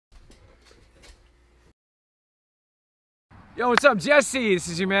Yo, what's up, Jesse? This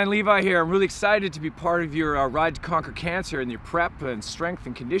is your man Levi here. I'm really excited to be part of your ride to conquer cancer and your prep and strength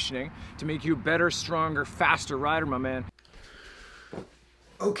and conditioning to make you a better, stronger, faster rider, my man.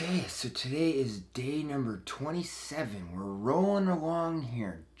 Okay, so today is day number 27. We're rolling along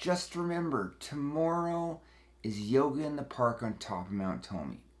here. Just remember, tomorrow is yoga in the park on top of Mount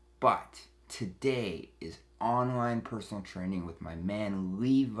Tolmie. But today is online personal training with my man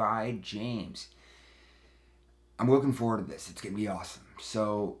Levi James. I'm looking forward to this. It's going to be awesome.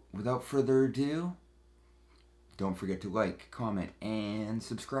 So without further ado, don't forget to like, comment, and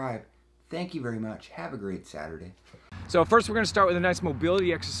subscribe. Thank you very much. Have a great Saturday. So first we're going to start with a nice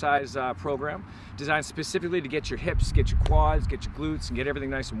mobility exercise program designed specifically to get your hips, get your quads, get your glutes, and get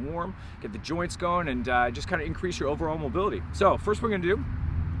everything nice and warm, get the joints going, and just kind of increase your overall mobility. So first we're going to do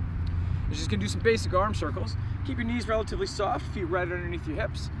is just going to do some basic arm circles. Keep your knees relatively soft, feet right underneath your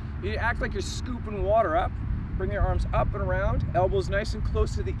hips. You act like you're scooping water up. Bring your arms up and around, elbows nice and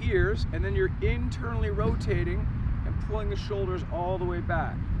close to the ears, and then you're internally rotating and pulling the shoulders all the way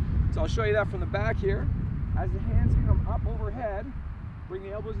back. So I'll show you that from the back here. As the hands come up overhead, bring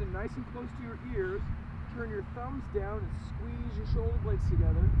the elbows in nice and close to your ears, turn your thumbs down and squeeze your shoulder blades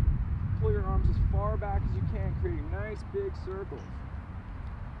together. Pull your arms as far back as you can, creating nice big circles.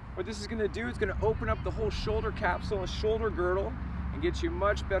 What this is going to do is going to open up the whole shoulder capsule and shoulder girdle and get you a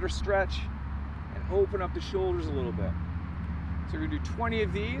much better stretch and open up the shoulders a little bit. So we're going to do 20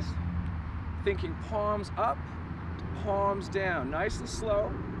 of these, thinking palms up to palms down, nice and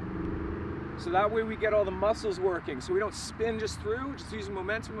slow. So that way we get all the muscles working. So we don't spin just through, just using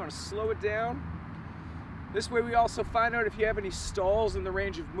momentum. We want to slow it down. This way we also find out if you have any stalls in the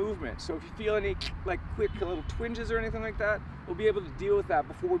range of movement. So if you feel any like quick little twinges or anything like that, we'll be able to deal with that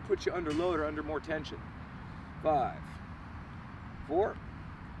before we put you under load or under more tension. 5, 4,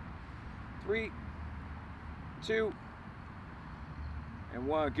 3, 2, and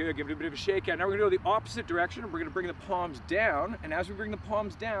 1. Good. Give it a bit of a shake out. Now we're going to go the opposite direction. We're going to bring the palms down, and as we bring the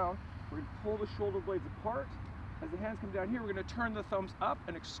palms down, we're going to pull the shoulder blades apart. As the hands come down here, we're going to turn the thumbs up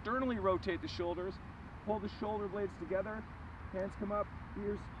and externally rotate the shoulders. Pull the shoulder blades together. Hands come up,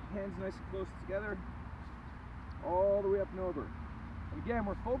 ears, hands nice and close together, all the way up and over. And again,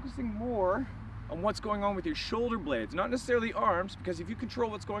 we're focusing more on what's going on with your shoulder blades, not necessarily arms, because if you control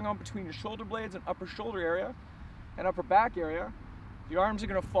what's going on between your shoulder blades and upper shoulder area and upper back area, the arms are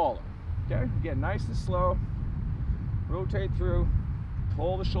going to follow. Okay? Again, nice and slow. Rotate through.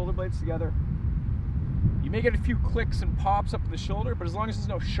 Pull the shoulder blades together. You may get a few clicks and pops up in the shoulder, but as long as there's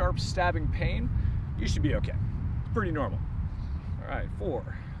no sharp stabbing pain, you should be okay. It's pretty normal. All right,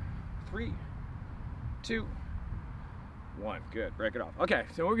 4, 3, 2, 1. Good. Break it off. Okay,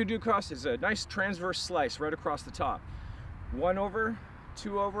 so what we're going to do across is a nice transverse slice right across the top. 1 over,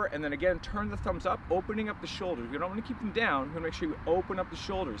 2 over, and then again turn the thumbs up, opening up the shoulders. We don't want to keep them down. We want to make sure you open up the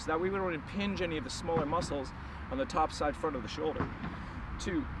shoulders. That way we don't want to impinge any of the smaller muscles on the top side front of the shoulder.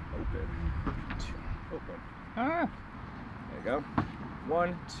 2, open, 2, open. There you go.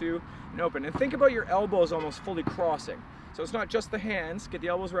 1, 2, and open. And think about your elbows almost fully crossing. So it's not just the hands. Get the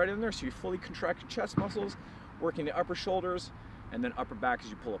elbows right in there so you fully contract your chest muscles, working the upper shoulders and then upper back as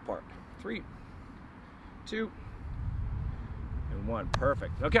you pull apart. 3, 2, and 1.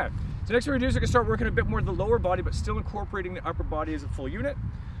 Perfect. Okay, so next what we're going to do is we're going to start working a bit more of the lower body, but still incorporating the upper body as a full unit.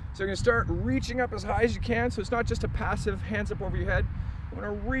 So we're going to start reaching up as high as you can. So it's not just a passive hands up over your head. You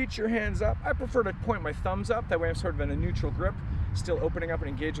want to reach your hands up. I prefer to point my thumbs up. That way I'm sort of in a neutral grip, still opening up and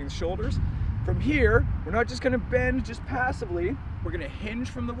engaging the shoulders. From here, we're not just going to bend just passively. We're going to hinge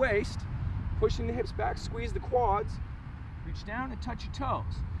from the waist, pushing the hips back, squeeze the quads, reach down and touch your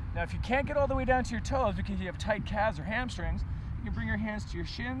toes. Now if you can't get all the way down to your toes because you have tight calves or hamstrings, you can bring your hands to your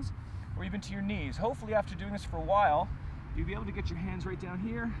shins or even to your knees. Hopefully after doing this for a while, you'll be able to get your hands right down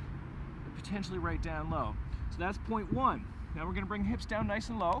here and potentially right down low. So that's point 1. Now we're going to bring hips down nice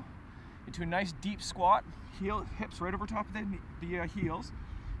and low into a nice deep squat. Hips right over top of the heels,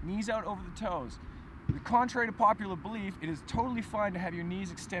 knees out over the toes. Contrary to popular belief, it is totally fine to have your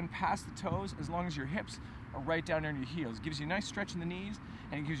knees extend past the toes as long as your hips are right down near your heels. It gives you a nice stretch in the knees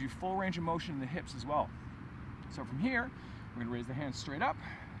and it gives you full range of motion in the hips as well. So from here, we're going to raise the hands straight up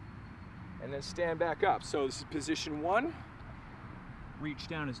and then stand back up. So this is position 1. Reach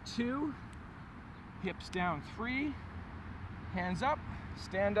down is 2. Hips down 3. Hands up.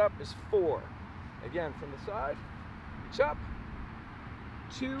 Stand up is 4. Again, from the side, reach up.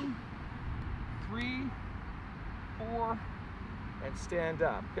 2, 3, 4, and stand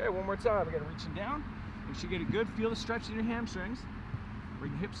up. Okay, one more time. Again, reaching down. You should get a good feel of stretch in your hamstrings.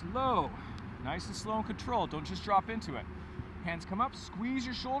 Bring the hips low. Nice and slow and controlled. Don't just drop into it. Hands come up. Squeeze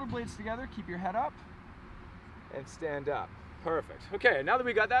your shoulder blades together. Keep your head up. And stand up. Perfect. Okay, now that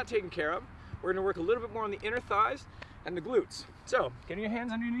we got that taken care of, we're gonna work a little bit more on the inner thighs and the glutes. So, getting your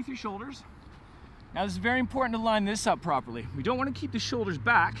hands underneath your shoulders. Now this is very important to line this up properly. We don't want to keep the shoulders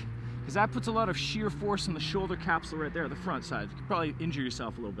back because that puts a lot of shear force on the shoulder capsule right there, the front side. You could probably injure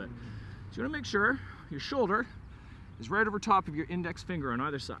yourself a little bit. So you want to make sure your shoulder is right over top of your index finger on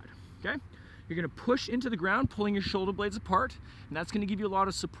either side, okay? You're going to push into the ground, pulling your shoulder blades apart, and that's going to give you a lot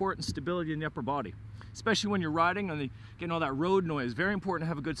of support and stability in the upper body, especially when you're riding and getting all that road noise. Very important to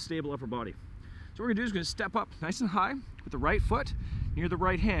have a good stable upper body. So what we're going to do is we're going to step up nice and high with the right foot near the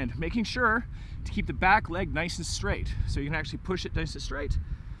right hand, making sure to keep the back leg nice and straight. So you can actually push it nice and straight.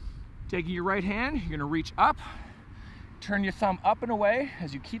 Taking your right hand, you're going to reach up, turn your thumb up and away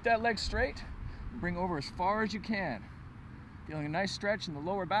as you keep that leg straight, and bring over as far as you can. Feeling a nice stretch in the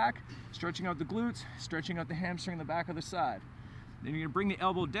lower back, stretching out the glutes, stretching out the hamstring in the back of the side. Then you're going to bring the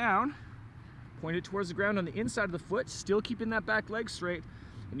elbow down, point it towards the ground on the inside of the foot, still keeping that back leg straight,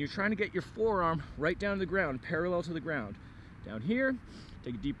 and you're trying to get your forearm right down to the ground, parallel to the ground. Down here,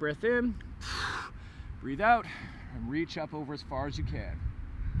 take a deep breath in, breathe out, and reach up over as far as you can.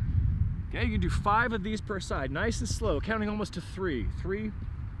 Okay, you can do 5 of these per side, nice and slow, counting almost to 3. 3,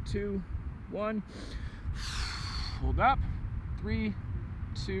 2, 1. Hold up. 3,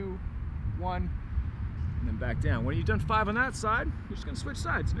 2, 1, and then back down. When you've done 5 on that side, you're just going to switch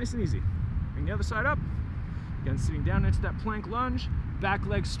sides, nice and easy. Bring the other side up. Again, sitting down into that plank lunge, back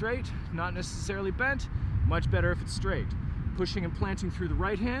leg straight, not necessarily bent, much better if it's straight. Pushing and planting through the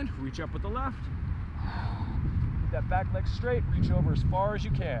right hand, reach up with the left. Keep that back leg straight, reach over as far as you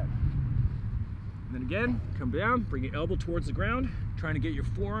can. And then again, come down, bring your elbow towards the ground, trying to get your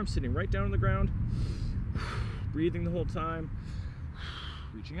forearm sitting right down on the ground. Breathing the whole time.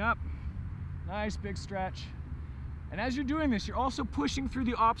 Reaching up, nice big stretch. And as you're doing this, you're also pushing through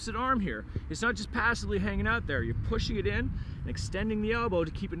the opposite arm here. It's not just passively hanging out there. You're pushing it in and extending the elbow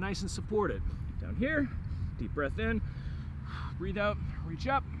to keep it nice and supported. Down here, deep breath in, breathe out, reach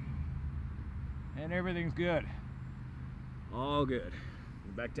up, and everything's good. All good.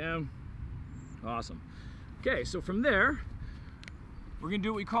 Back down. Awesome. Okay, so from there, we're gonna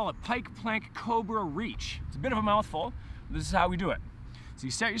do what we call a pike plank cobra reach. It's a bit of a mouthful, but this is how we do it. So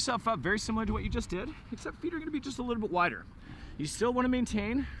you set yourself up very similar to what you just did, except feet are gonna be just a little bit wider. You still wanna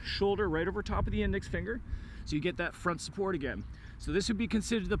maintain shoulder right over top of the index finger, so you get that front support again. So this would be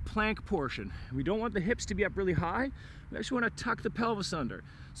considered the plank portion. We don't want the hips to be up really high. We actually wanna tuck the pelvis under.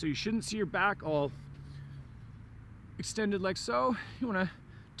 So you shouldn't see your back all extended like so. You wanna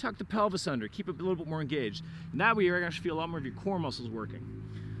tuck the pelvis under, keep it a little bit more engaged. And that way you're gonna feel a lot more of your core muscles working.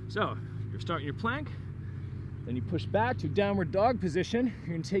 So you're starting your plank, then you push back to downward dog position.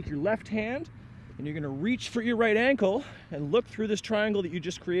 You're gonna take your left hand and you're gonna reach for your right ankle and look through this triangle that you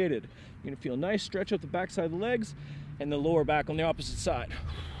just created. You're gonna feel a nice stretch out the back side of the legs and the lower back on the opposite side.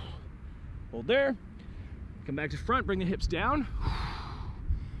 Hold there, come back to front, bring the hips down.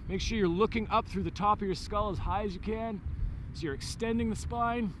 Make sure you're looking up through the top of your skull as high as you can. So you're extending the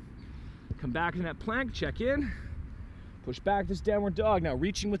spine. Come back in that plank, check in. Push back this downward dog. Now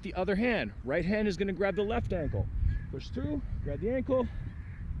reaching with the other hand. Right hand is gonna grab the left ankle. Push through, grab the ankle,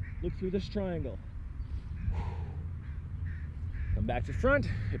 look through this triangle. Come back to front,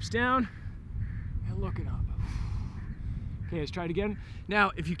 hips down, and looking up. Okay, let's try it again.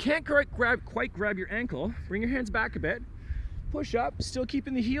 Now, if you can't quite grab your ankle, bring your hands back a bit, push up, still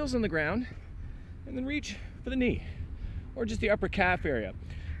keeping the heels on the ground, and then reach for the knee, or just the upper calf area.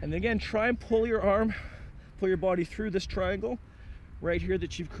 And then again, try and pull your arm, pull your body through this triangle right here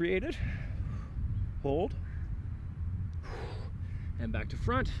that you've created. Hold. And back to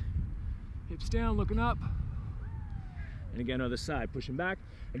front. Hips down, looking up. And again, other side, pushing back.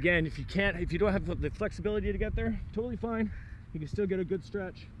 Again, if you don't have the flexibility to get there, totally fine. You can still get a good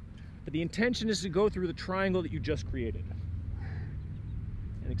stretch. But the intention is to go through the triangle that you just created.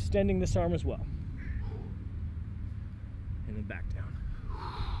 And extending this arm as well. And then back down.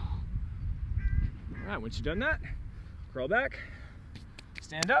 All right, once you've done that, crawl back,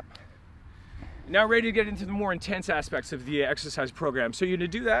 stand up. Now ready to get into the more intense aspects of the exercise program. So you're gonna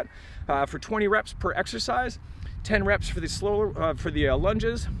do that for 20 reps per exercise, 10 reps for the slower,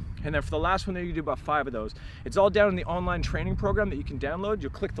 lunges, and then for the last one there you do about 5 of those. It's all down in the online training program that you can download.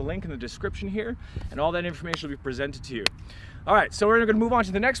 You'll click the link in the description here, and all that information will be presented to you. All right, so we're gonna move on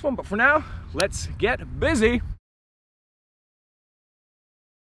to the next one, but for now, let's get busy.